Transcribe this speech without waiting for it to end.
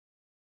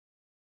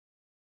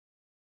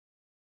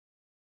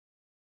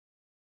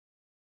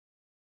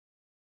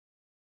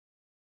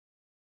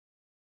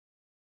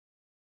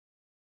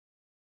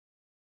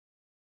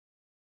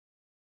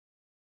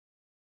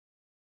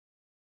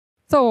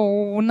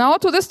So now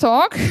to this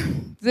talk.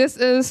 This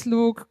is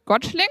Luke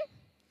Gotszling.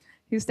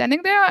 He's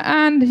standing there,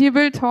 and he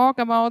will talk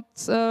about,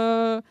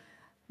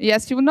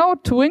 yes, you know,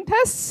 Turing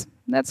tests.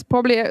 That's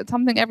probably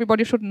something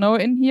everybody should know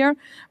in here.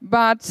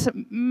 But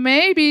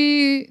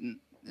maybe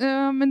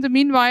in the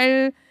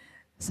meanwhile,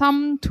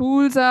 some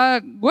tools are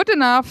good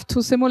enough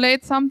to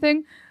simulate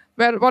something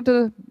where what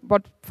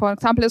for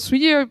example, a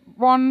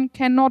 3-1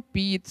 cannot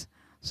beat.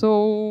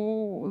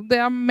 So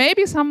there may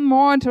be some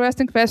more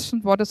interesting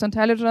questions. What is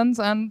intelligence?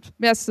 And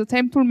yes, the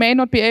same tool may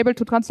not be able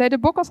to translate a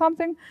book or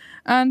something.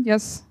 And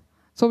yes,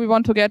 so we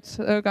want to get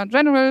a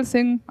general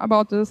thing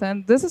about this.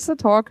 And this is the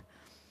talk,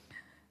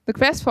 The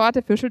Quest for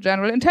Artificial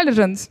General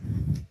Intelligence.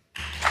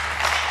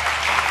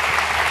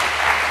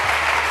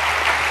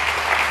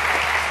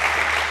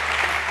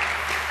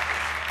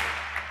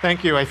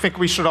 Thank you. I think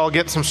we should all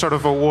get some sort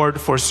of award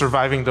for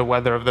surviving the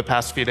weather of the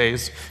past few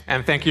days.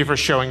 And thank you for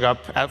showing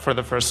up for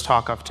the first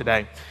talk of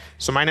today.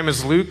 So my name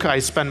is Luke. I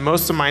spend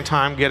most of my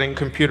time getting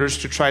computers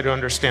to try to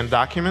understand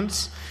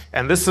documents.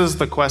 And this is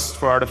the quest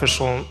for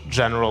artificial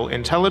general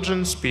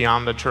intelligence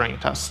beyond the Turing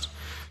test.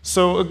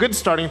 So a good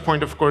starting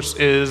point, of course,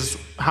 is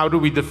how do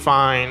we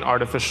define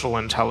artificial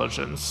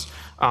intelligence?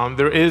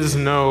 There is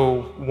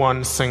no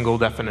one single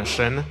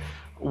definition.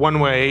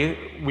 One way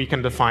we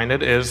can define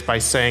it is by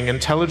saying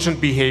intelligent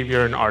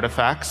behavior in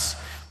artifacts.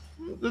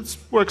 This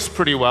works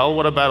pretty well.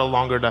 What about a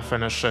longer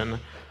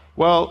definition?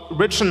 Well,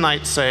 Rich and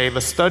Knight say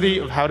the study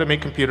of how to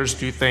make computers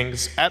do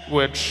things at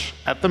which,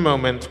 at the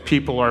moment,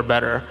 people are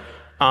better.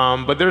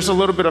 But there's a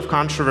little bit of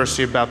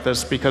controversy about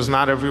this because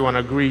not everyone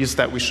agrees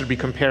that we should be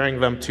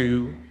comparing them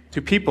to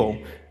people.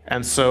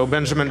 And so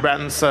Benjamin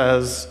Bratton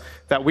says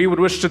that we would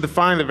wish to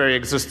define the very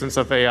existence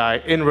of AI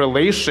in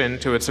relation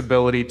to its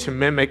ability to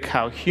mimic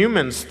how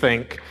humans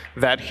think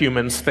that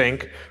humans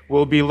think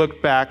will be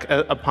looked back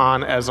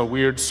upon as a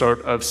weird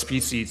sort of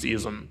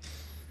speciesism.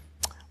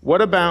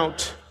 What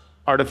about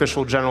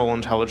artificial general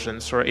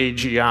intelligence, or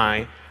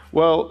AGI?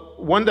 Well,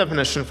 one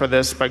definition for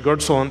this by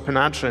Gotszling and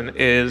Panachin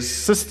is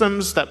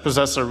systems that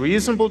possess a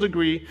reasonable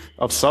degree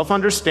of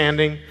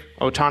self-understanding,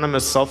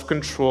 autonomous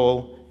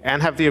self-control,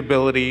 and have the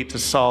ability to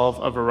solve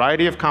a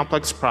variety of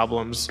complex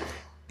problems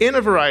in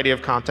a variety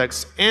of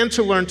contexts, and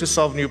to learn to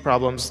solve new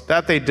problems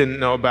that they didn't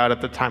know about at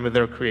the time of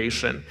their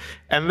creation.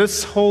 And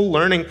this whole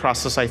learning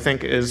process, I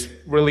think, is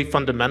really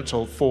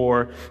fundamental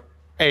for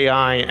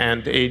AI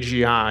and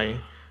AGI.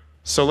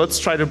 So let's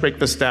try to break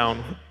this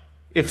down.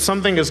 If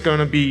something is going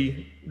to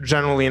be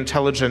generally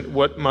intelligent,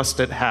 what must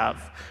it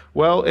have?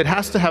 Well, it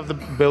has to have the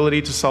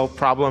ability to solve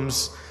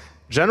problems,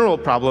 general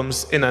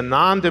problems, in a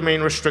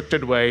non-domain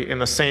restricted way in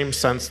the same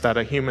sense that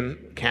a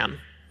human can.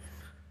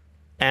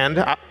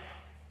 And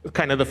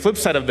kind of the flip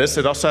side of this,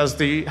 it also has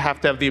have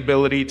to have the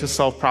ability to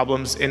solve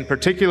problems in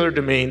particular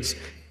domains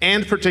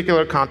and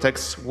particular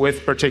contexts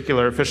with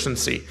particular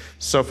efficiency.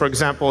 So for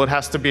example, it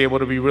has to be able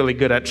to be really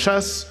good at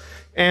chess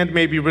and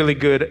maybe really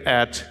good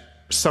at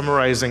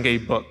summarizing a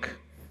book.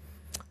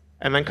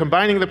 And then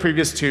combining the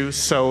previous two,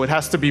 so it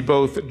has to be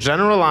both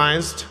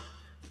generalized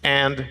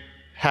and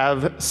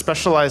have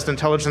specialized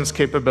intelligence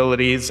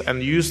capabilities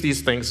and use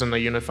these things in a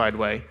unified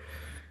way.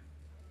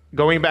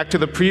 Going back to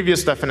the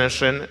previous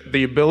definition,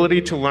 the ability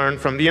to learn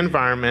from the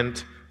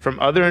environment, from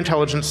other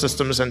intelligent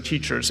systems and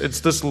teachers.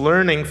 It's this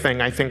learning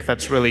thing, I think,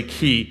 that's really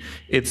key.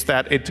 It's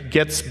that it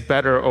gets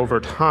better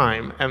over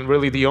time, and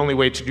really the only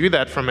way to do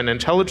that from an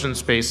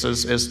intelligence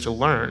basis is to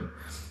learn.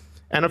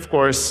 And of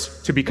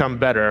course, to become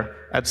better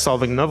at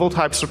solving novel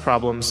types of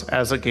problems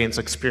as it gains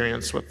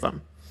experience with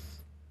them.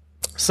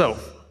 So,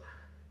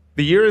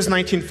 the year is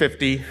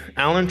 1950.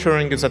 Alan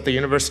Turing is at the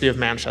University of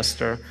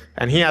Manchester,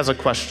 and he has a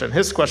question.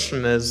 His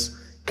question is,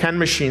 can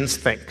machines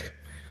think?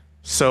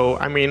 So,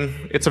 I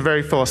mean, it's a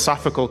very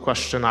philosophical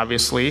question,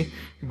 obviously,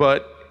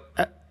 but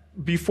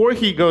before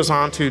he goes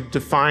on to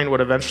define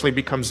what eventually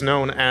becomes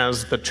known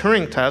as the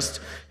Turing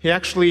test, he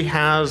actually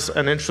has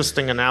an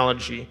interesting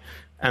analogy,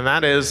 and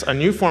that is a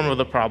new form of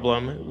the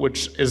problem,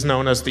 which is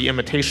known as the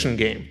imitation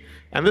game.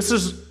 And this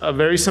is a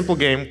very simple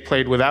game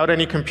played without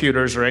any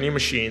computers or any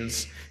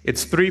machines.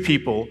 It's 3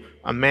 people,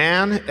 a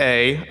man,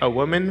 A, a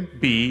woman,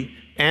 B,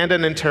 and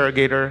an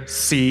interrogator,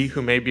 C,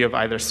 who may be of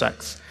either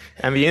sex.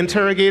 And the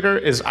interrogator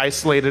is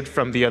isolated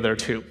from the other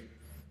 2.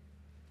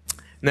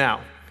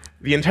 Now,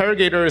 the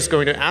interrogator is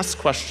going to ask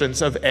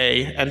questions of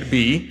A and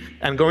B,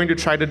 and going to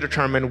try to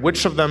determine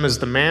which of them is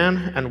the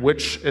man and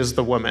which is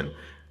the woman.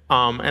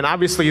 And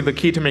obviously, the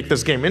key to make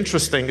this game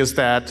interesting is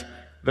that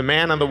the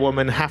man and the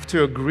woman have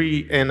to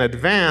agree in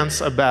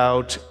advance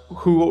about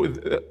who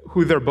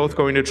they're both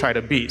going to try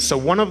to be. So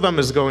one of them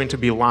is going to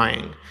be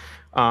lying.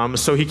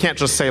 So he can't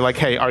just say, like,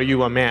 hey, are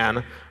you a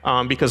man?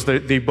 Because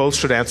they both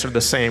should answer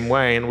the same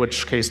way, in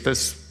which case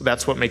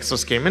that's what makes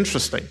this game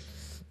interesting.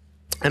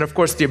 And of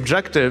course, the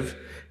objective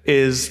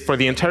is for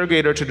the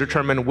interrogator to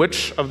determine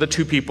which of the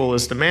 2 people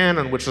is the man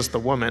and which is the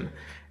woman.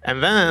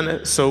 And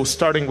then, so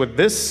starting with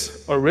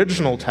this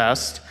original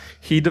test,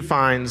 he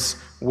defines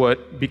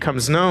what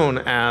becomes known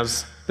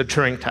as the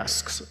Turing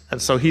tests.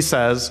 And so he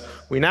says,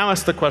 we now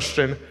ask the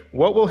question,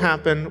 what will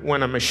happen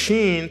when a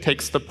machine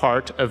takes the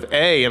part of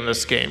A in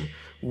this game?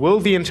 Will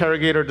the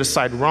interrogator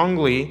decide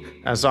wrongly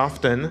as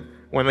often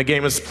when the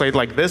game is played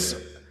like this,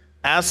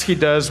 as he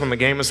does when the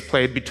game is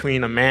played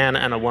between a man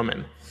and a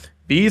woman?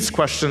 These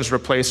questions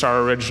replace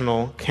our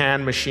original,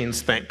 can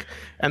machines think?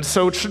 And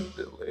so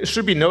it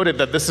should be noted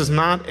that this is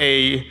not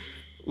a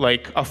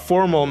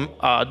formal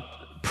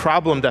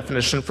problem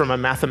definition from a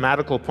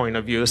mathematical point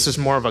of view. This is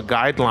more of a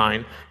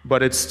guideline,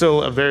 but it's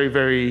still a very,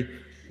 very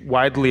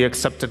widely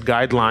accepted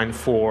guideline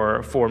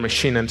for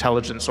machine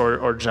intelligence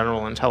or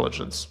general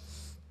intelligence.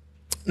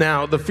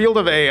 Now, the field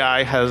of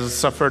AI has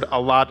suffered a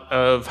lot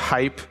of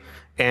hype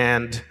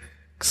and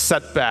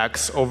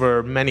setbacks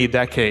over many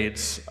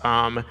decades.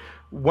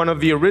 One of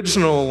the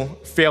original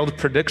failed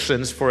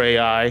predictions for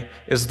AI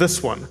is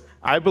this one.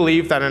 I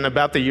believe that in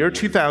about the year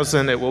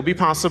 2000, it will be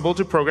possible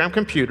to program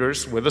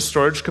computers with a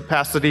storage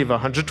capacity of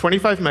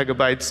 125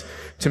 megabytes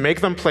to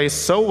make them play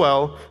so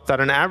well that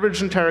an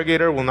average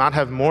interrogator will not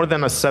have more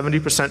than a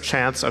 70%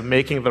 chance of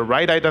making the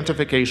right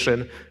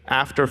identification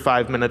after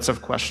 5 minutes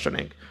of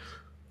questioning.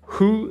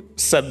 Who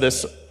said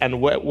this, and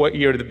what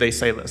year did they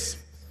say this?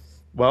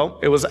 Well,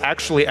 it was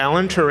actually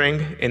Alan Turing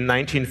in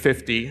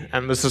 1950,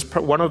 and this is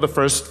one of the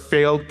first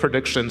failed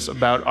predictions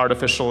about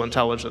artificial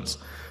intelligence.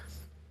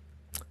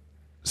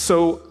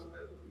 So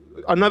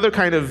another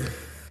kind of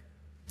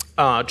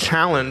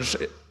challenge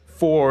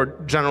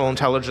for general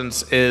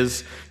intelligence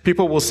is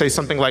people will say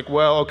something like,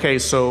 well, okay,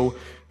 so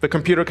the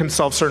computer can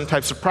solve certain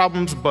types of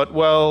problems, but,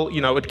 well,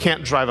 it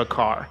can't drive a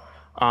car.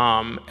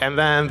 And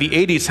then the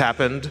 80s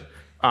happened,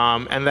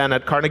 and then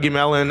at Carnegie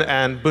Mellon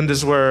and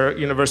Bundeswehr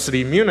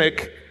University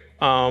Munich,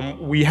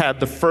 we had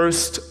the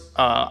first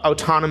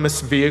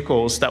autonomous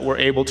vehicles that were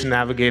able to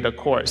navigate a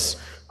course.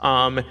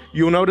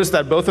 You'll notice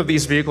that both of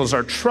these vehicles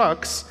are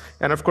trucks,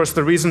 and of course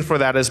the reason for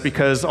that is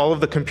because all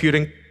of the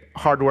computing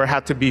hardware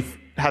had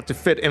to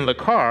fit in the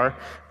car,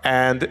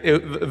 and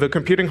the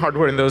computing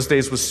hardware in those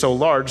days was so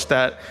large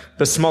that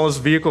the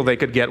smallest vehicle they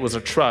could get was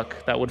a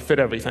truck that would fit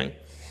everything.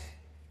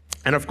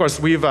 And of course,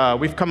 we've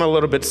come a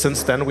little bit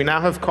since then. We now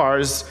have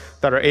cars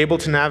that are able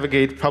to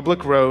navigate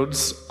public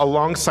roads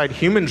alongside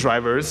human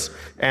drivers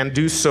and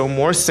do so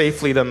more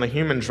safely than the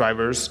human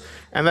drivers.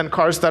 And then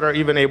cars that are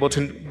even able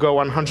to go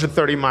on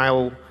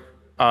 130-mile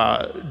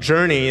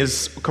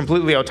journeys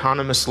completely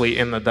autonomously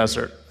in the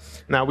desert.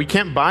 Now, we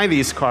can't buy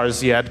these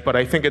cars yet, but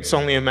I think it's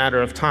only a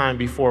matter of time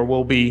before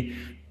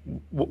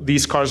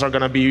these cars are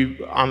going to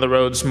be on the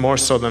roads more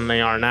so than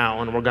they are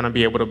now, and we're going to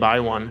be able to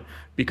buy one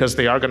because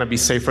they are going to be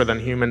safer than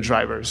human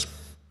drivers.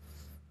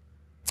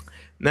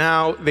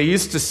 Now, they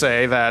used to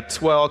say that,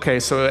 well, okay,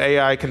 so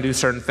AI can do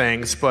certain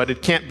things, but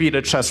it can't beat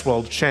a chess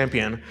world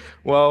champion.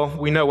 Well,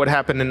 we know what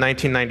happened in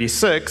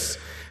 1996,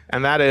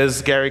 and that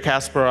is Garry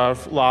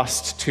Kasparov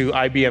lost to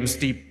IBM's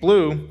Deep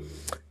Blue,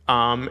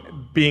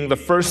 being the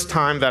first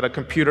time that a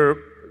computer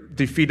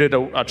defeated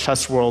a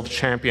chess world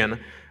champion.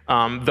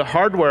 The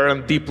hardware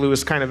in Deep Blue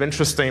is kind of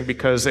interesting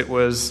because it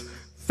was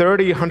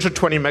 30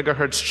 120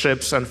 megahertz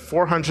chips and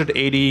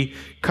 480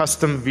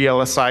 custom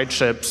VLSI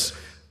chips.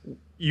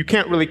 You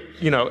can't really,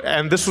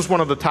 and this was one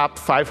of the top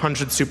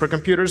 500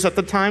 supercomputers at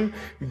the time,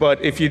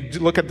 but if you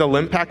look at the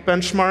LIMPAC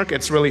benchmark,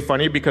 it's really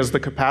funny because the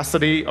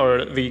capacity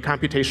or the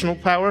computational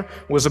power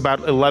was about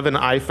 11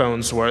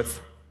 iPhones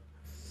worth.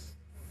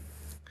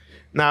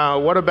 Now,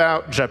 what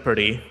about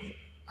Jeopardy?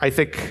 I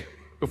think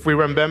if we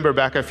remember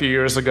back a few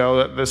years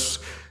ago, this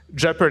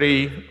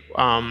Jeopardy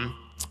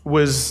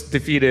was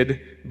defeated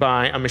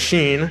by a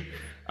machine.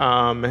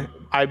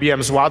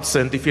 IBM's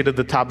Watson defeated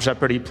the top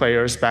Jeopardy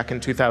players back in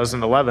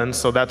 2011,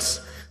 so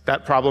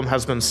that problem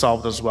has been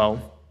solved as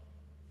well.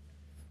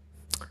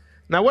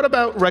 Now, what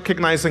about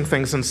recognizing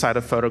things inside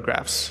of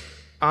photographs?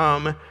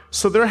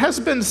 So there has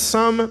been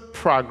some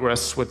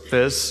progress with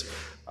this.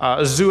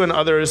 Zhu and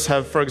others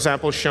have, for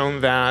example,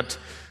 shown that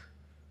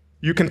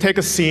you can take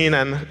a scene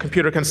and a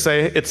computer can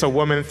say it's a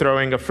woman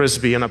throwing a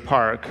frisbee in a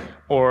park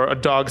or a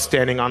dog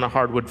standing on a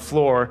hardwood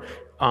floor.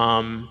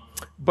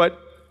 But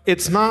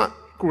it's not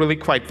really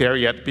quite there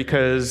yet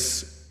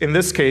because in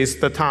this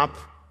case,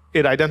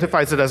 it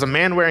identifies it as a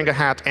man wearing a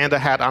hat and a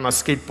hat on a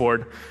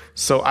skateboard.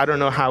 So I don't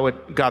know how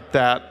it got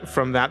that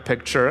from that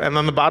picture. And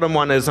then the bottom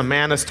one is a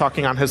man is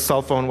talking on his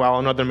cell phone while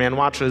another man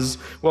watches.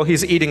 Well,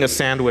 he's eating a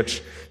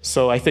sandwich.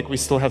 So I think we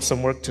still have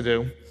some work to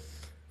do.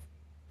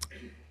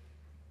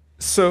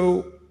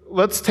 So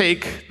let's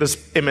take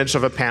this image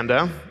of a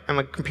panda, and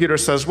the computer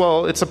says,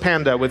 well, it's a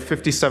panda with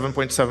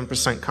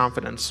 57.7%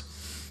 confidence.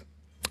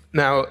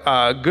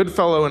 Now,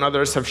 Goodfellow and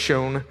others have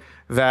shown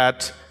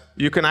that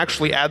you can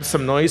actually add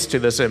some noise to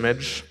this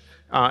image.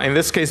 In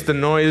this case, the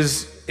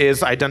noise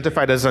is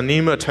identified as a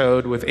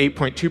nematode with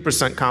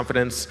 8.2%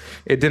 confidence.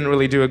 It didn't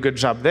really do a good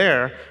job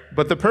there,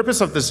 but the purpose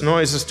of this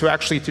noise is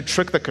to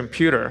trick the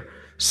computer.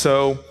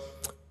 So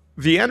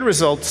the end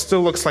result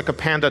still looks like a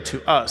panda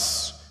to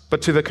us,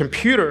 but to the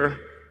computer,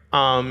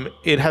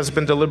 it has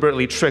been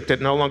deliberately tricked.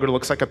 It no longer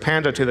looks like a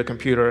panda to the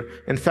computer.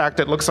 In fact,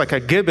 it looks like a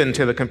gibbon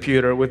to the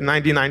computer with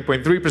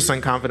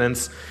 99.3%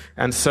 confidence,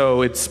 and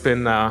so it's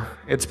been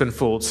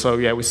fooled. So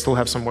yeah, we still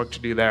have some work to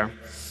do there.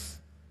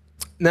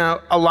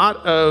 Now, a lot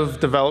of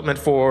development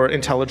for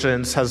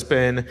intelligence has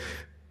been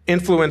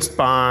influenced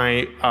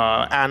by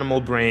animal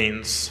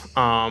brains.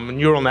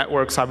 Neural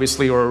networks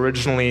obviously were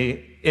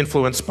originally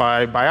influenced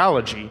by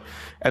biology.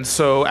 And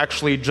so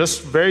actually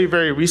just very,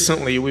 very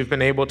recently, we've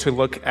been able to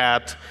look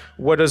at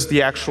what does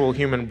the actual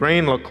human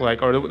brain look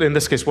like, or in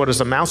this case, what does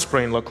a mouse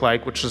brain look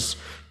like, which is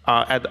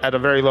at a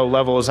very low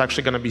level is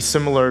actually going to be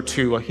similar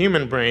to a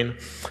human brain.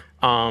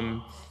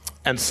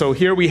 And so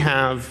here we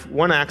have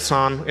one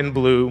axon in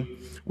blue,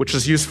 which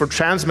is used for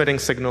transmitting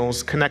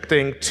signals,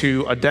 connecting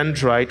to a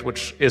dendrite,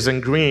 which is in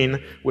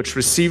green, which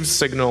receives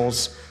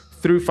signals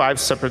through 5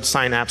 separate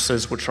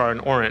synapses, which are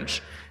in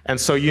orange. And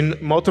so you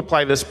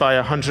multiply this by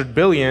 100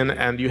 billion,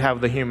 and you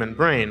have the human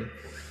brain.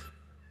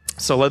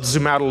 So let's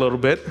zoom out a little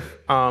bit.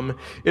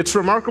 It's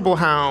remarkable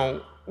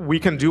how we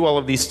can do all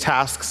of these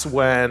tasks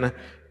when,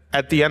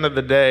 at the end of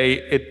the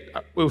day,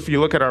 if you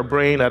look at our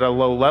brain at a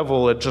low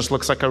level, it just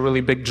looks like a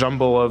really big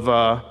jumble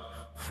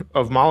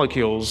of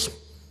molecules.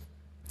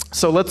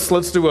 So let's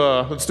do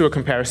a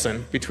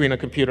comparison between a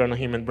computer and a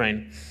human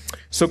brain.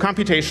 So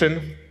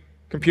computation.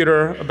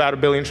 Computer, about 1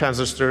 billion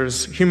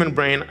transistors. Human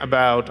brain,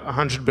 about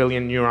 100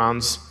 billion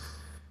neurons.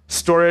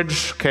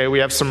 Storage, okay, we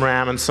have some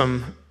RAM and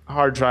some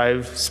hard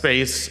drive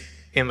space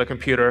in the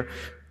computer.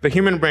 The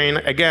human brain,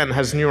 again,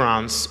 has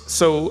neurons.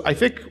 So I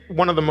think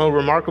one of the more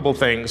remarkable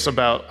things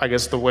about, I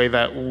guess, the way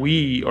that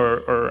we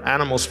or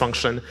animals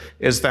function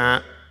is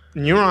that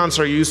neurons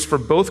are used for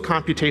both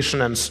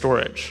computation and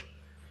storage.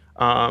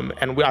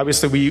 And we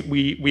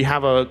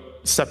have a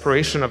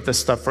separation of this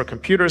stuff for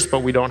computers,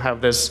 but we don't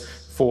have this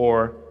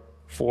for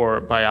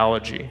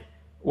biology.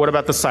 What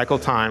about the cycle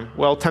time?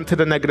 Well, 10 to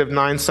the negative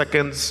 9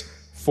 seconds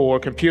for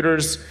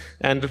computers,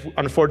 and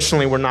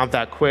unfortunately we're not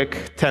that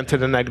quick, 10 to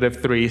the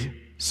negative 3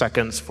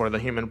 seconds for the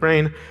human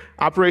brain.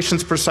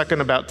 Operations per second,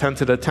 about 10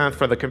 to the 10th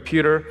for the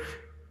computer.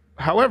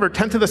 However,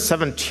 10 to the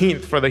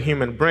 17th for the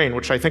human brain,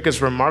 which I think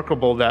is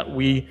remarkable that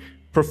we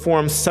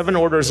perform 7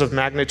 orders of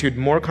magnitude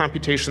more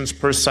computations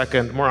per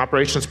second, more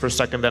operations per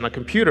second than a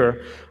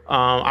computer.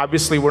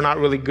 Obviously, we're not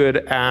really good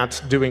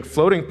at doing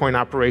floating point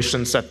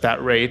operations at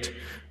that rate,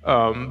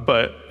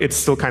 but it's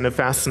still kind of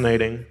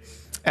fascinating.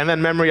 And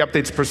then memory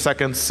updates per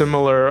second,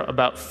 similar,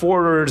 about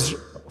 4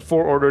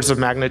 orders of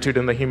magnitude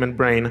in the human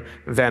brain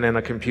than in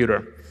a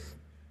computer.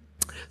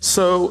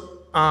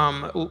 So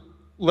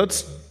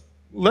let's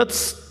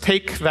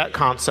take that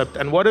concept,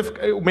 and what if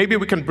maybe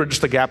we can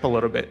bridge the gap a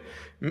little bit.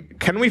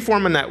 Can we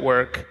form a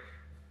network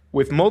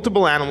with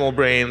multiple animal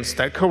brains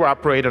that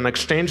cooperate and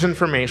exchange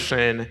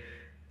information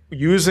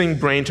using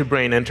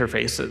brain-to-brain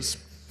interfaces?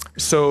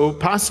 So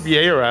Paz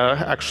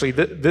Vieira, actually,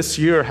 this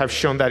year have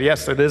shown that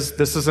yes,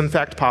 this is in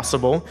fact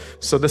possible.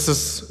 So this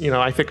is,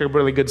 I think, a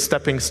really good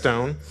stepping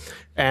stone.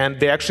 And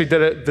they actually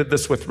did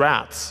this with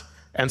rats.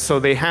 And so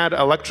they had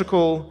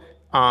electrical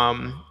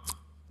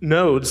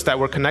nodes that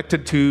were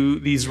connected to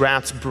these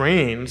rats'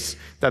 brains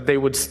that they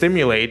would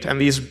stimulate,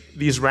 and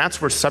these rats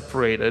were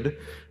separated,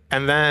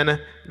 and then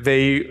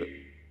they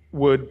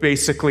would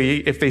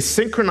basically, if they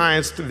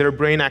synchronized their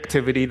brain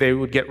activity, they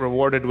would get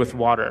rewarded with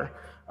water.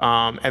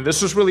 And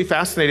this was really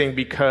fascinating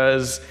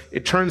because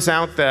it turns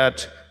out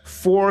that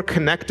 4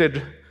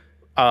 connected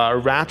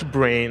rat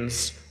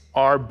brains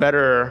are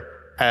better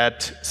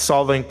at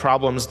solving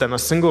problems than a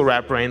single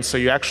rat brain, so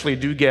you actually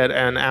do get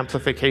an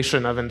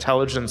amplification of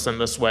intelligence in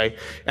this way.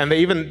 And they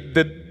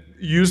even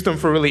used them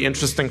for really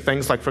interesting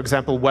things, like, for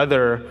example,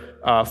 weather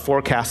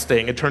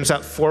forecasting. It turns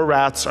out 4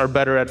 rats are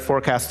better at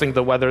forecasting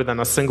the weather than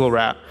a single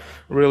rat.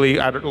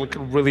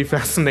 Really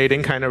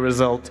fascinating kind of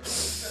result.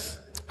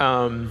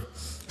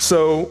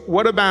 So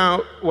what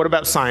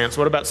about science?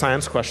 What about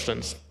science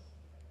questions?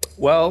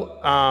 Well,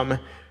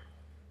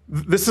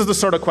 this is the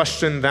sort of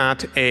question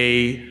that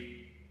a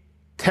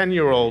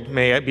 10-year-old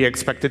may be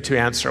expected to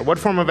answer. What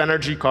form of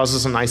energy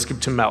causes an ice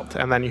cube to melt?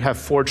 And then you have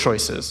 4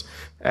 choices.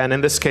 And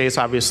in this case,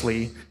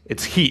 obviously,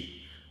 it's heat.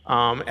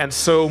 And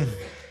so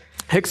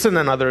Hickson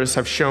and others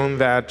have shown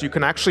that you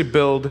can actually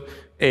build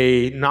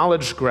a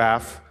knowledge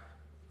graph,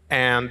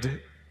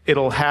 and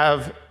it'll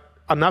have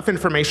enough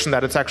information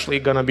that it's actually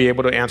going to be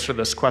able to answer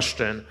this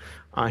question.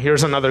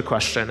 Here's another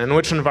question. In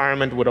which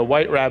environment would a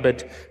white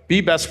rabbit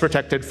be best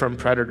protected from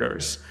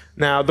predators?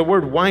 Now, the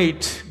word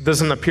white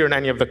doesn't appear in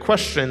any of the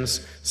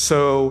questions,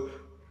 so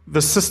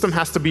the system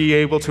has to be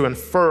able to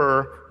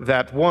infer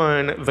that,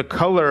 1, the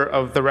color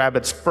of the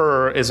rabbit's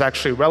fur is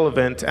actually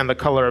relevant, and the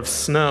color of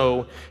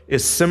snow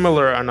is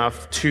similar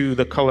enough to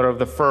the color of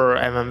the fur,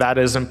 and then that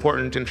is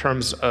important in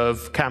terms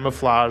of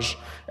camouflage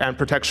and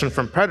protection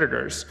from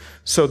predators.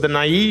 So the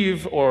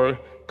naive or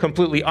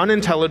completely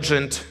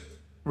unintelligent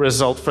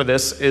result for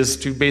this is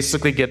to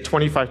basically get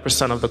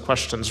 25% of the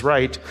questions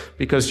right,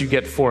 because you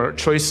get 4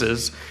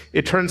 choices.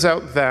 It turns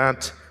out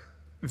that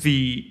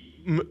the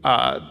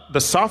the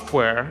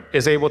software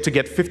is able to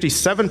get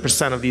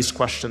 57% of these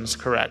questions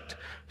correct.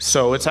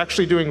 So it's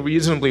actually doing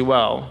reasonably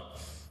well.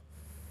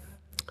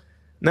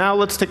 Now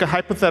let's take a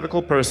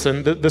hypothetical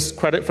person. This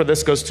credit for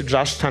this goes to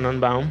Josh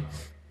Tenenbaum.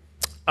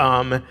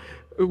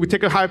 We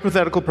take a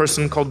hypothetical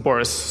person called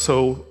Boris.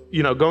 So,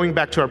 going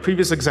back to our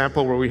previous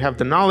example where we have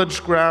the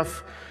knowledge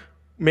graph,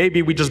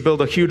 maybe we just build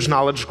a huge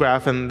knowledge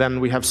graph and then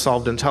we have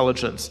solved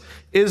intelligence.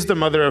 Is the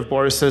mother of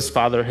Boris's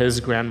father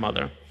his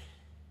grandmother?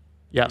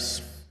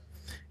 Yes.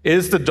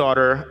 Is the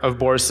daughter of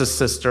Boris's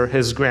sister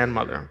his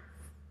grandmother?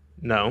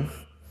 No.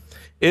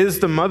 Is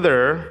the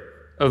mother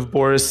of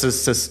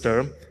Boris's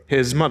sister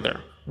his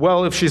mother?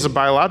 Well, if she's a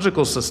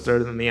biological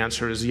sister, then the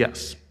answer is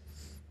yes.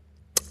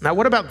 Now,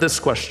 what about this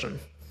question?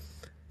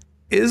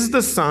 Is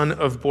the son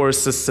of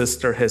Boris's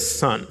sister his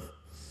son?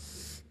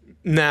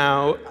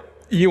 Now,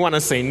 you want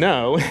to say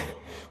no,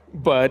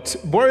 but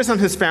Boris and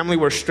his family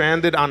were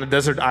stranded on a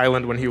desert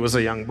island when he was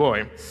a young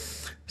boy.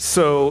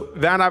 So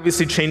that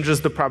obviously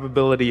changes the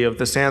probability of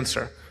this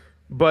answer.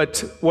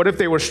 But what if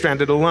they were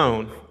stranded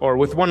alone, or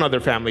with one other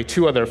family,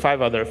 2 other,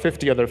 5 other,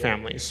 50 other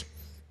families?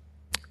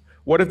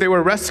 What if they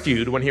were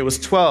rescued when he was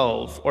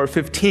 12, or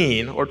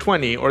 15, or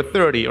 20, or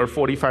 30, or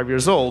 45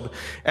 years old?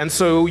 And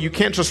so you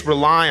can't just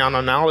rely on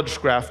a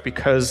knowledge graph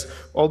because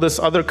all this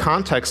other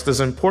context is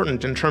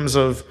important in terms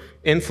of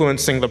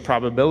influencing the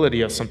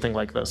probability of something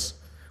like this.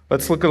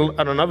 Let's look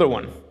at another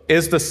one.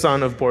 Is the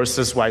son of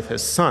Boris's wife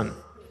his son?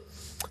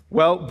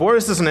 Well,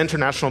 Boris is an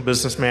international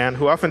businessman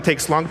who often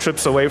takes long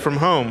trips away from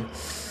home.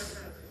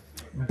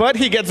 But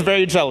he gets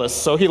very jealous,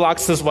 so he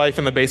locks his wife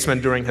in the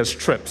basement during his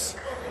trips.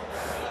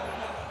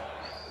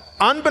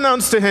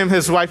 Unbeknownst to him,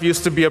 his wife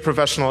used to be a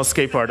professional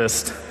escape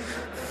artist.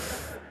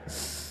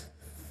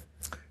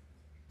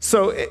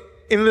 So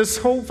in this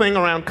whole thing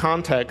around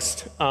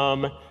context, Excuse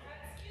me,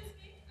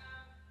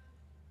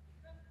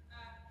 this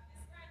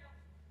kind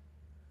of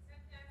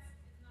sentence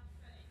is not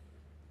funny.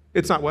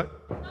 it's not what?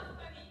 Not funny.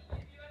 If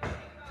you are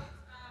talking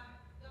about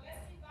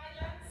domestic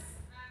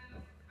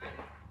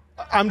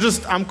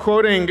violence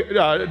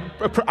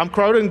I'm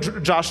quoting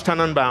Josh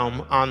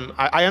Tenenbaum on,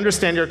 I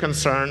understand your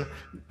concern.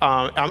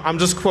 I'm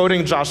just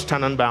quoting Josh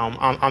Tenenbaum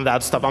on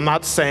that stuff. I'm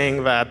not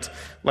saying that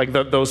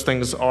those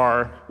things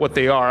are what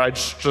they are.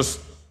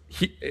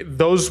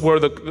 Those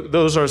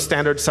are a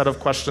standard set of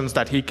questions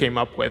that he came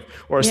up with,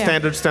 or a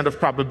standard set of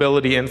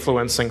probability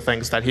influencing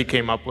things that he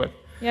came up with.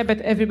 Yeah, but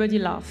everybody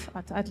laugh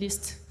at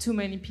least too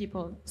many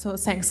people. So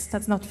thanks,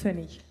 that's not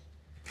funny.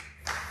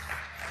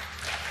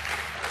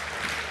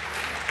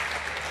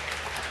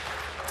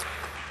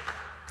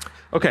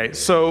 Okay,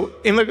 so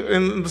in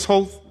this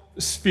whole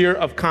sphere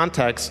of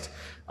context,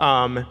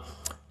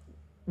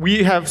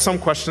 we have some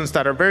questions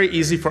that are very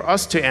easy for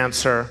us to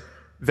answer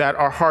that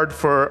are hard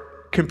for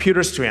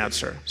computers to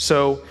answer.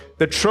 So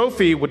the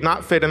trophy would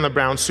not fit in the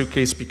brown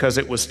suitcase because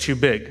it was too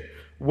big.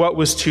 What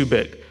was too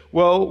big?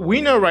 Well,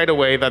 we know right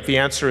away that the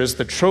answer is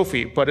the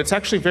trophy, but it's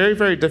actually very,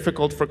 very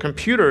difficult for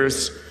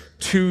computers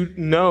to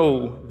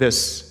know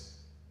this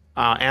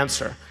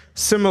answer.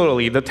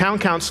 Similarly, the town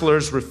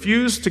councilors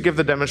refused to give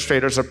the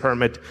demonstrators a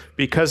permit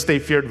because they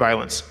feared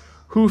violence.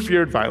 Who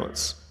feared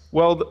violence?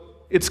 Well,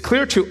 it's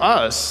clear to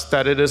us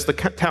that it is the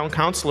town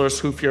councilors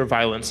who fear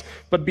violence,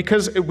 but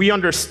because we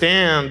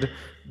understand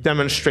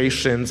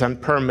demonstrations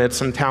and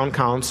permits and town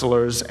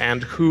councilors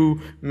and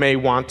who may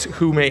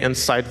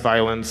incite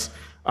violence,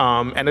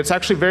 and it's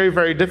actually very,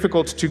 very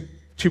difficult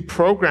to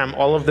program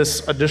all of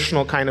this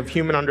additional kind of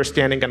human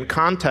understanding and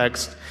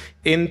context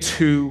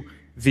into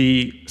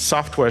the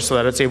software so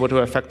that it's able to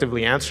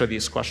effectively answer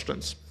these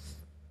questions.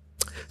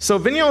 So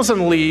Vinyals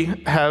and Lee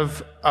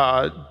have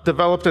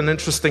developed an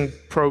interesting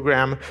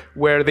program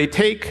where they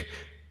take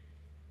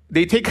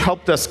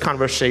help desk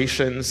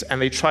conversations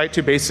and they try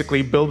to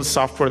basically build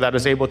software that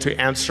is able to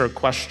answer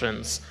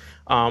questions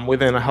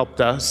within a help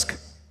desk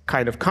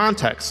kind of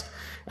context.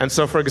 And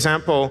so, for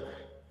example,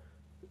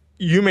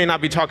 you may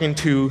not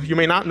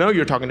know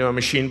you're talking to a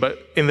machine, but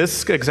in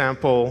this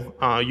example,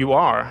 you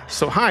are.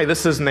 So, hi,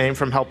 this is Name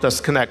from Help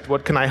Desk Connect.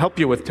 What can I help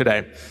you with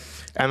today?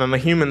 And then the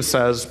human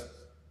says,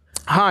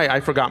 hi,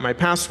 I forgot my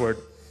password.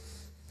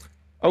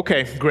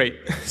 Okay, great.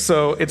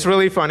 So it's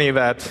really funny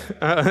that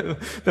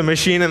the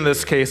machine in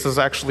this case has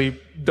actually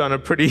done a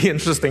pretty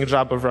interesting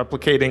job of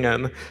replicating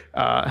an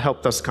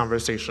help desk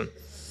conversation.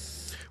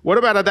 What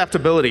about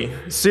adaptability?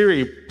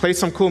 Siri, play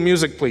some cool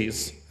music,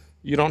 please.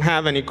 You don't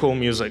have any cool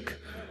music.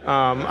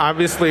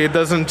 Obviously, it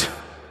doesn't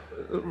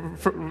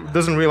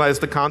realize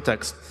the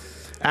context.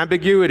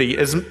 Ambiguity.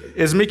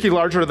 Is Mickey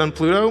larger than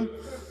Pluto?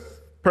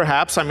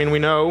 Perhaps. I mean, we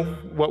know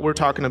what we're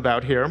talking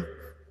about here.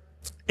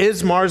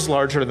 Is Mars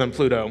larger than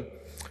Pluto?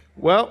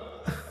 Well,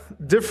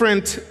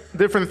 different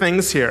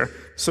things here.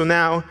 So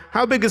now,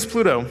 how big is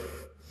Pluto?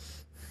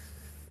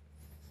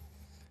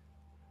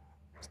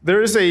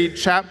 There is a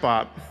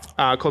chatbot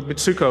called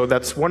Mitsuko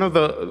that's one of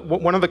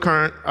the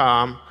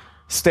current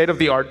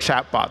state-of-the-art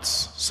chatbots.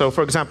 So,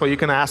 for example, you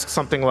can ask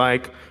something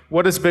like,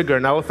 "What is bigger,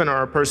 an elephant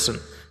or a person?"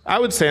 I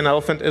would say an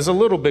elephant is a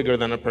little bigger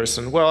than a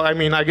person. Well, I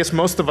mean, I guess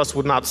most of us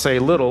would not say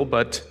little,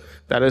 but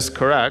That is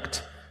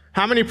correct.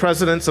 How many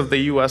presidents of the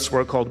US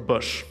were called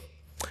Bush?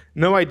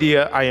 No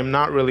idea. I am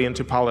not really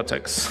into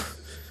politics.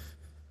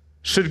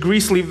 Should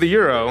Greece leave the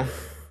euro?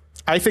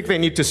 I think they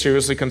need to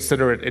seriously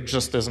consider it. It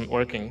just isn't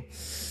working.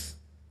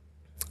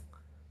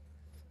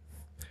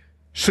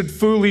 Should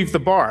Foo leave the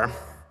bar?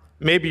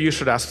 Maybe you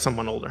should ask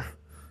someone older.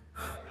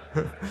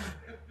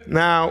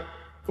 Now,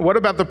 what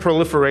about the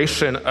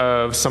proliferation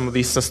of some of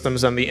these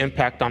systems and the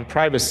impact on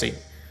privacy?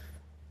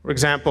 For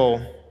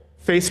example,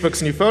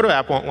 Facebook's new photo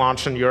app won't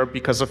launch in Europe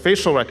because of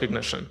facial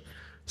recognition.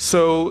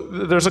 So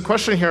there's a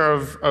question here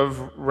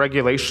of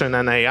regulation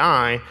and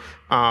AI.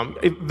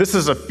 This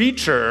is a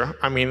feature.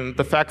 I mean,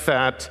 the fact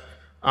that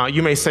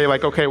you may say,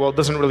 like, okay, well, it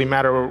doesn't really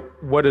matter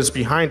what is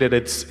behind it.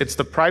 It's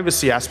the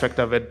privacy aspect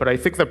of it. But I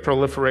think the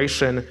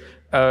proliferation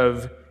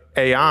of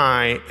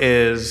AI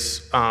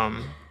is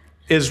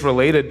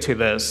related to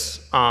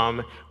this,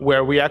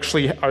 where we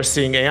actually are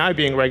seeing AI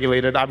being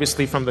regulated,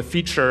 obviously from the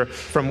feature,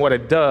 from what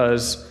it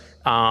does.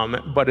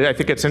 But I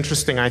think it's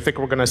interesting. I think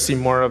we're going to see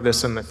more of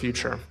this in the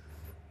future.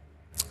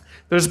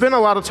 There's been a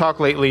lot of talk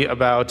lately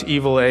about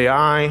evil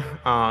AI.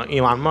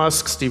 Elon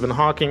Musk, Stephen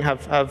Hawking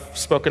have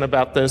spoken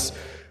about this.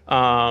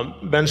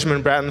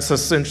 Benjamin Bratton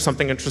says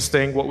something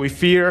interesting. What we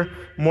fear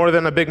more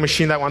than a big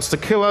machine that wants to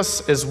kill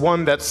us is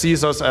one that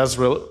sees us as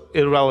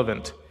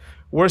irrelevant.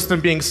 Worse than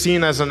being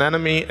seen as an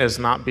enemy is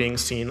not being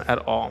seen at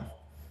all.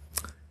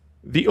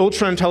 The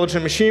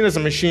ultra-intelligent machine is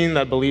a machine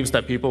that believes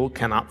that people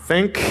cannot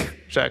think.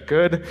 Jack,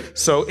 good.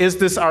 So is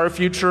this our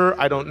future?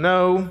 I don't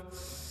know.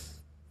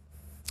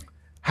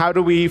 How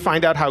do we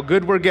find out how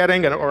good we're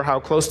getting or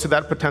how close to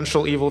that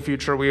potential evil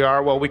future we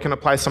are? Well, we can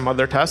apply some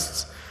other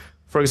tests.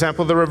 For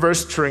example, the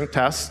reverse Turing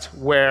test,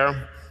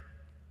 where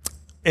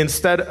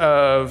instead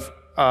of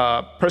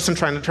a person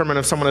trying to determine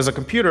if someone is a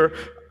computer,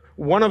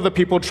 one of the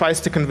people tries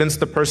to convince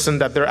the person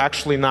that they're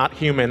actually not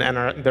human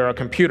and they're a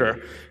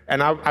computer.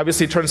 And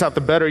obviously, it turns out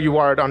the better you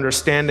are at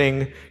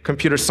understanding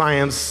computer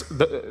science,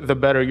 the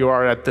better you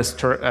are at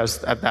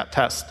that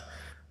test.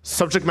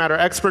 Subject matter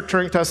expert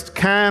Turing test: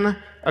 can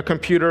a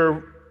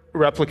computer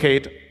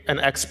replicate an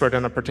expert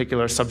in a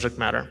particular subject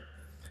matter?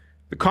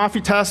 The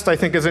coffee test, I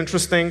think, is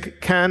interesting.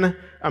 Can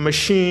a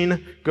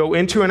machine go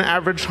into an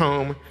average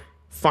home,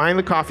 find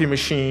the coffee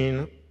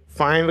machine,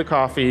 find the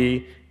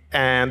coffee,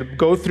 and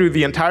go through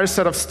the entire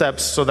set of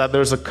steps so that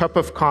there's a cup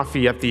of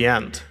coffee at the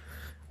end?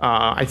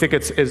 I think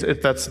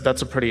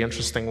that's a pretty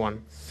interesting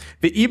one.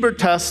 The Ebert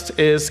test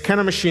is, can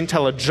a machine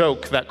tell a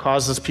joke that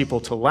causes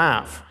people to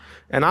laugh?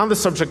 And on the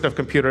subject of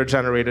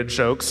computer-generated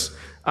jokes,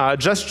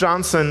 Jess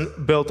Johnson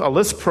built a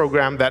Lisp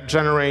program that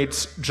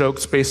generates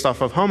jokes based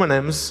off of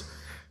homonyms.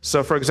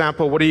 So for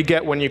example, what do you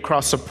get when you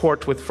cross a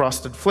port with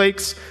frosted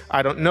flakes?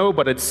 I don't know,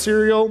 but it's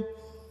cereal.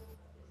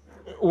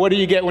 What do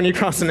you get when you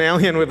cross an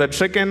alien with a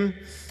chicken?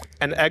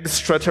 An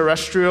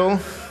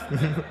extraterrestrial.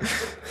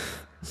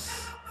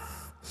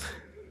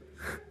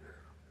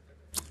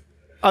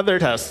 Other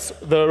tests.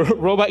 The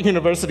Robot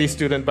University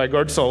student by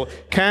Gotszling.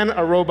 Can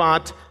a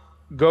robot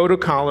go to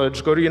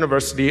college, go to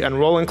university,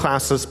 enroll in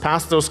classes,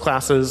 pass those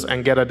classes,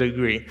 and get a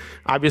degree?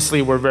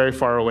 Obviously, we're very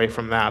far away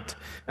from that.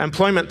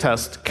 Employment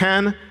test.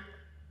 Can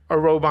a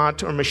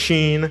robot or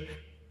machine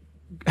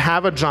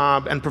have a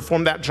job and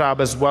perform that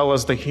job as well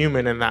as the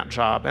human in that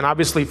job? And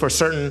obviously, for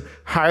certain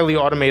highly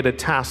automated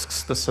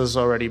tasks, this has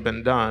already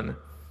been done.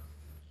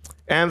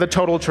 And the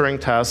total Turing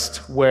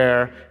test,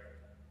 where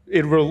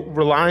it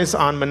relies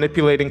on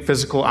manipulating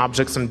physical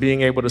objects and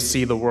being able to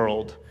see the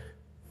world.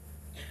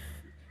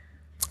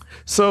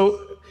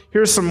 So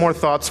here's some more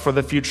thoughts for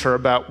the future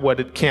about what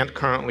it can't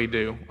currently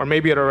do, or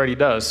maybe it already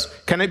does.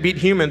 Can it beat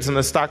humans in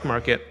the stock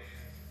market?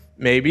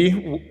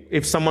 Maybe.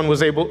 If someone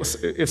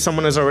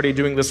is already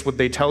doing this, would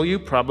they tell you?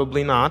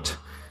 Probably not.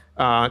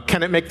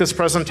 Can it make this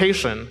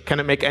presentation? Can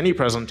it make any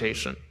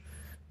presentation?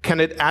 Can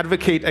it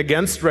advocate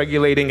against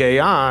regulating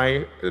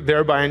AI,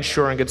 thereby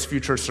ensuring its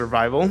future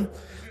survival?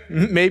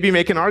 Maybe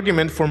make an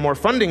argument for more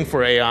funding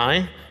for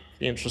AI.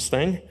 Be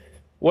interesting.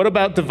 What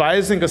about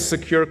devising a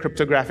secure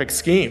cryptographic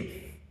scheme?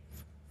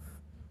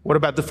 What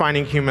about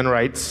defining human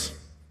rights?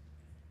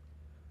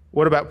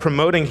 What about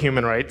promoting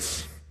human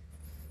rights?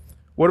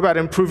 What about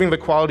improving the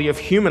quality of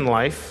human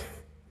life?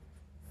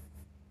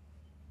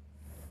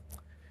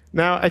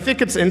 Now, I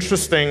think it's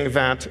interesting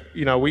that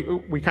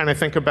we kind of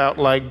think about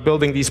like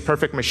building these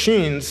perfect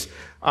machines.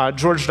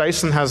 George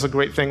Dyson has a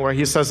great thing where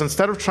he says,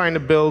 instead of trying to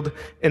build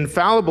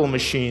infallible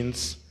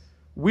machines,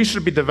 we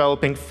should be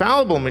developing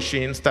fallible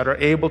machines that are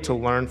able to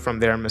learn from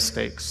their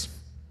mistakes.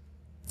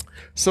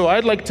 So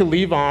I'd like to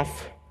leave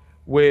off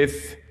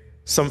with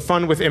some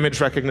fun with image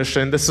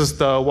recognition. This is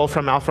the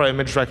Wolfram Alpha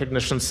image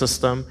recognition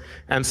system.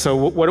 And so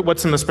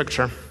what's in this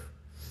picture?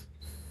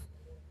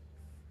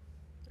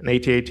 An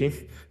AT-AT?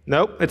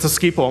 Nope, it's a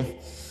ski pole.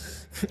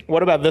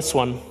 What about this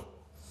one?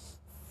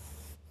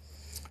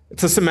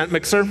 It's a cement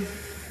mixer.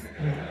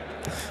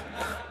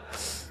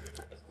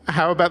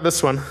 How about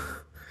this one?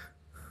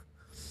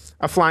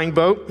 A flying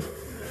boat.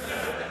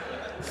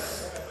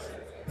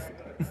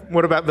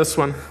 What about this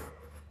one?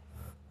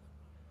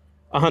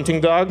 A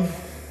hunting dog.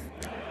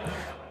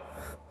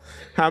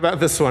 How about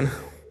this one?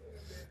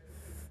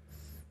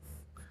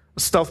 A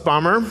stealth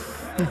bomber.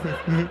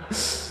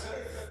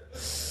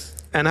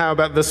 And how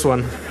about this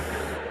one?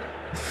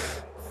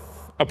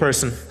 A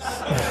person.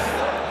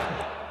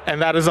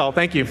 And that is all.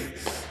 Thank you.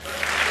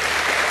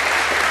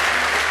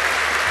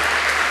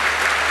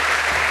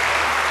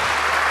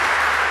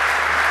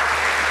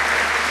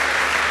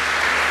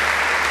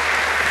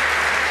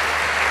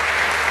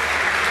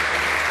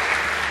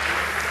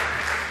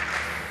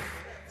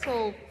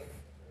 So,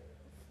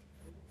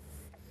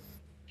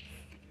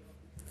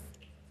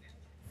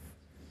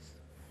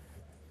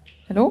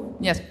 hello?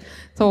 Yes.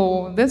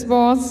 So this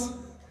was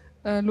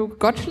Luke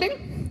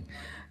Gotszling.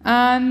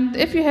 And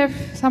if you have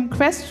some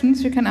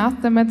questions, you can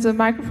ask them at the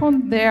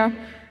microphone there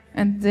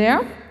and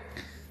there.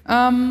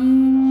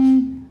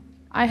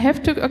 I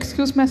have to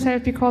excuse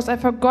myself because I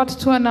forgot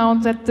to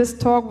announce that this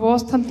talk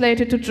was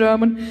translated to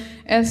German,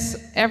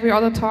 as every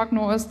other talk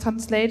now is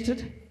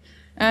translated.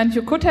 And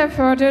you could have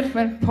heard it,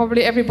 but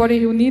probably everybody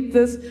who needs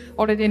this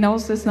already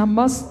knows these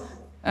numbers.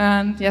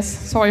 And yes,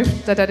 sorry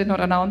that I did not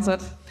announce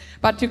it.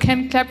 But you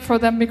can clap for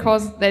them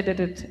because they did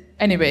it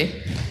anyway.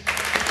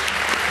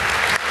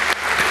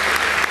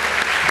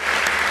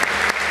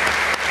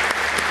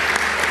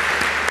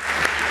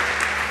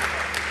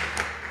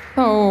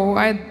 So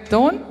I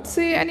don't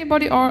see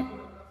anybody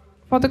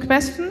for the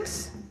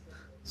questions.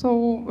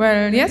 So,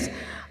 well, yes.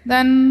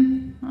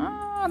 Then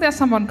there's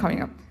someone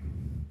coming up.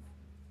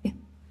 Yeah.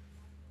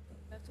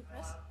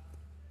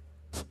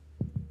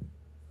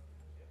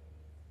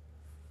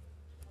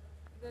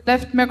 The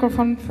left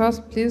microphone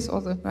first, please,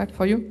 or the right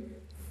for you.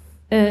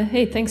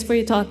 Hey, thanks for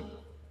your talk.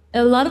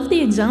 A lot of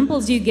the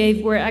examples you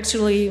gave were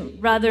actually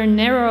rather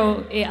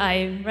narrow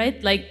AI,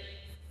 right? Like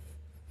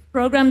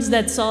programs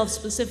that solve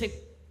specific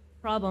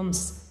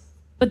problems.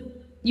 But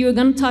you're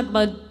going to talk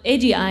about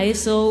AGI,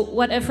 so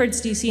what efforts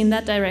do you see in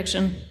that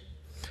direction?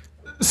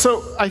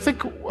 So I think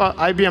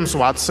IBM's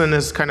Watson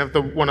is kind of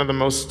one of the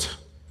most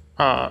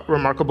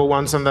remarkable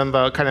ones, and then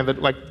the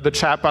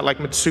chatbot like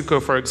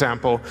Mitsuko, for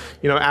example,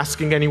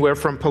 asking anywhere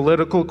from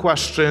political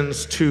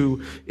questions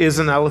to is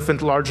an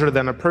elephant larger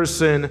than a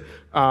person.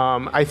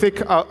 I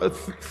think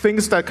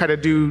things that kind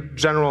of do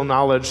general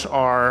knowledge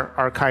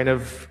are kind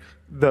of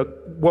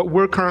what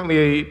we're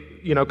currently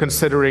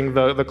considering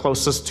the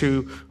closest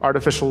to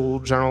artificial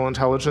general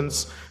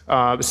intelligence.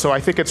 So I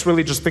think it's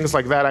really just things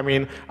like that. I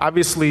mean,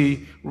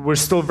 obviously, we're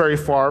still very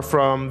far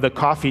from the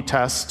coffee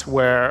test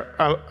where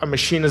a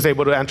machine is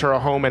able to enter a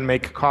home and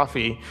make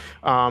coffee.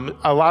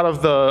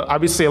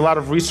 Obviously, a lot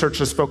of research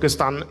is focused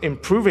on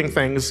improving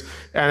things,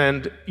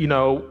 and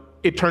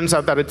it turns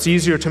out that it's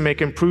easier to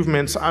make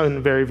improvements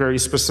in very, very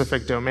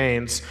specific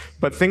domains.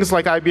 But things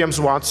like IBM's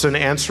Watson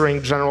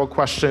answering general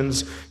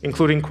questions,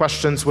 including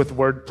questions with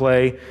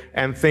wordplay,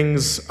 and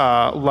things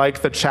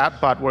like the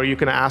chatbot where you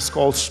can ask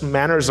all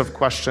manners of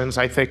questions,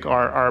 I think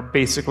are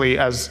basically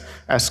as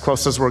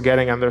close as we're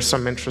getting, and there's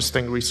some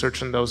interesting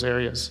research in those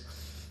areas.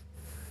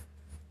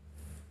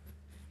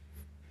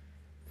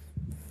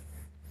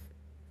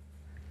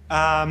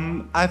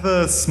 I have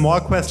a small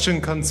question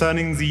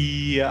concerning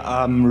the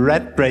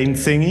red brain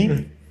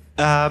thingy.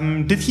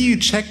 Did you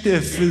check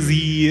if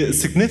the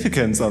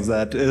significance of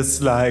that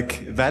is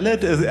like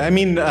valid? I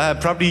mean,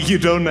 probably you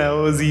don't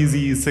know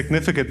the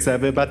significance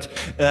of it, but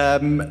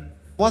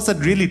was it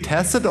really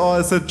tested, or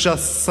is it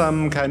just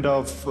some kind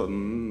of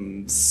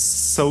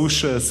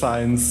social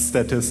science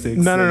statistics?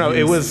 No.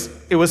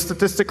 It was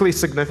statistically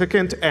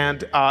significant,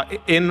 and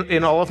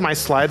in all of my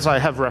slides I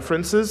have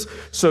references.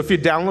 So if you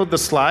download the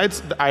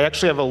slides, I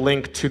actually have a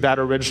link to that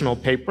original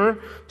paper,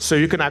 so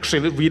you can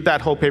actually read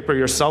that whole paper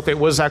yourself. It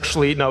was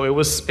actually it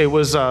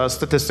was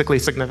statistically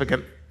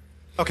significant.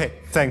 Okay,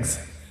 thanks.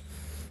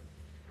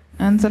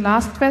 And the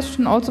last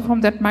question, also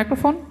from that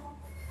microphone.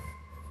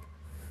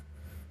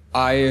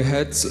 I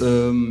had,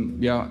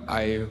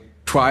 I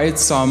tried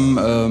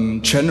some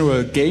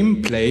general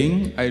game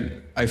playing.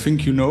 I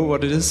think you know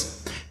what it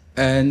is.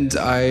 And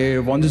I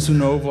wanted to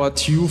know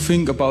what you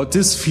think about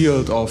this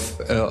field of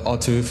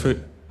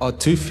artificial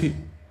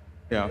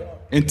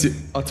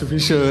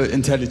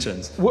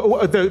intelligence.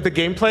 The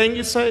game playing,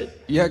 you say?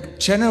 Yeah,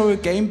 general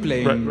game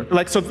playing. Right.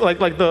 Like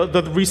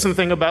the recent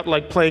thing about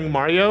like playing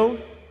Mario?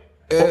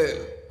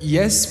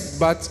 Yes,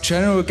 but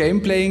general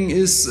game playing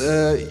is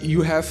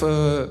you have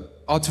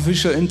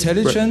artificial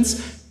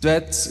intelligence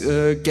that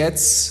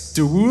gets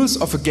the rules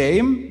of a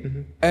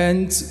game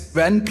and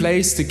then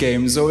plays the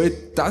game. So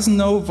it doesn't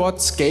know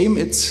what game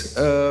it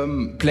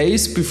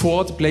plays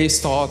before the play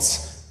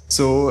starts.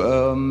 So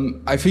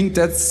I think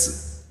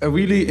that's a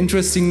really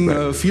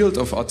interesting field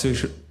of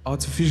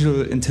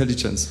artificial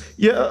intelligence.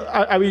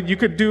 Yeah, I mean, you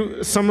could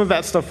do some of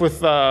that stuff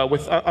with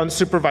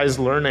unsupervised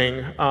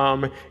learning.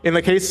 In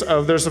the case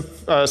of, there's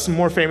some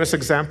more famous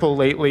example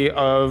lately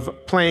of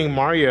playing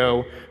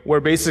Mario, where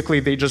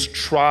basically they just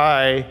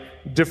try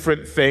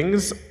different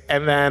things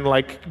and then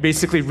like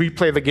basically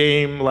replay the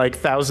game like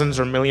thousands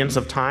or millions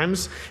of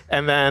times,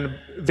 and then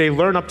they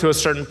learn up to a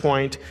certain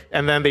point,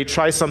 and then they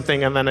try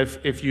something, and then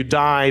if you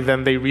die,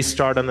 then they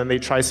restart, and then they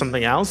try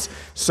something else.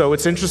 So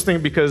it's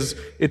interesting because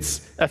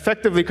it's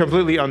effectively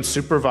completely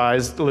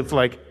unsupervised.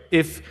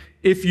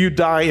 If you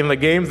die in the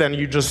game, then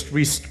you just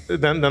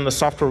then the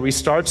software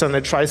restarts and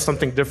it tries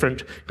something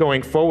different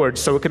going forward.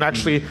 So it can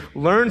actually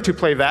learn to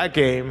play that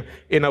game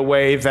in a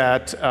way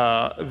that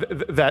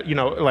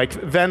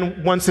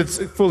then once it's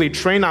fully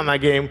trained on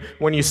that game,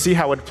 when you see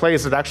how it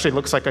plays, it actually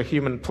looks like a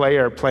human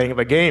player playing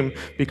the game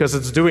because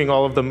it's doing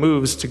all of the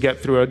moves to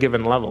get through a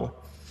given level.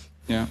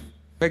 Yeah.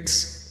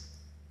 Thanks.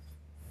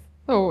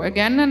 So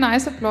again, a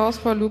nice applause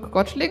for Luke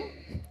Gotszling.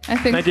 I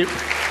think. Thank you.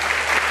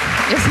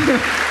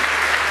 Yes.